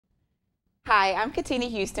Hi, I'm Cotina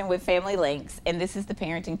Houston with Family Links, and this is the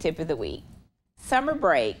parenting tip of the week. Summer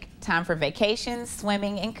break, time for vacations,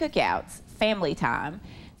 swimming, and cookouts. Family time.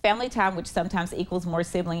 Family time, which sometimes equals more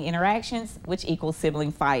sibling interactions, which equals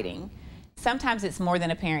sibling fighting. Sometimes it's more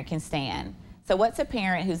than a parent can stand. So what's a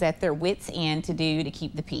parent who's at their wits' end to do to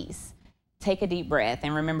keep the peace? Take a deep breath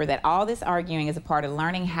and remember that all this arguing is a part of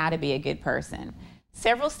learning how to be a good person.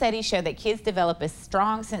 Several studies show that kids develop a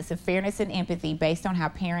strong sense of fairness and empathy based on how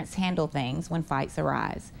parents handle things when fights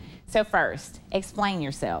arise. So first, explain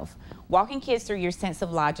yourself. Walking kids through your sense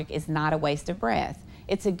of logic is not a waste of breath.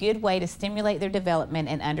 It's a good way to stimulate their development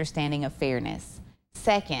and understanding of fairness.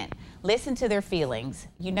 Second, listen to their feelings.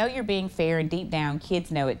 You know you're being fair, and deep down kids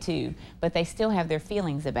know it too, but they still have their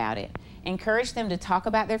feelings about it. Encourage them to talk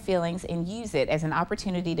about their feelings and use it as an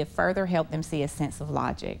opportunity to further help them see a sense of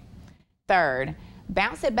logic. Third,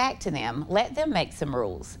 bounce it back to them. Let them make some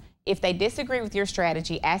rules. If they disagree with your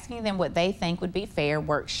strategy, asking them what they think would be fair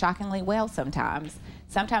works shockingly well sometimes.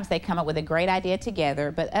 Sometimes they come up with a great idea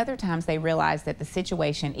together, but other times they realize that the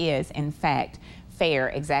situation is, in fact, fair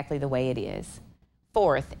exactly the way it is.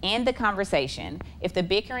 Fourth, end the conversation. If the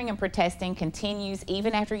bickering and protesting continues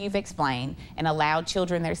even after you've explained and allowed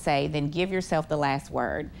children their say, then give yourself the last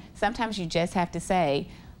word. Sometimes you just have to say,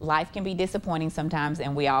 life can be disappointing sometimes,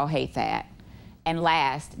 and we all hate that. And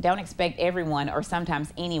last, don't expect everyone or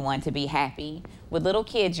sometimes anyone to be happy. With little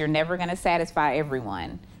kids, you're never going to satisfy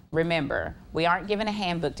everyone. Remember, we aren't given a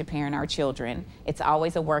handbook to parent our children. It's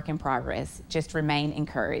always a work in progress. Just remain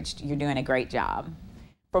encouraged. You're doing a great job.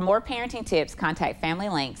 For more parenting tips, contact Family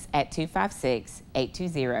Links at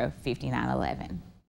 256-820-5911.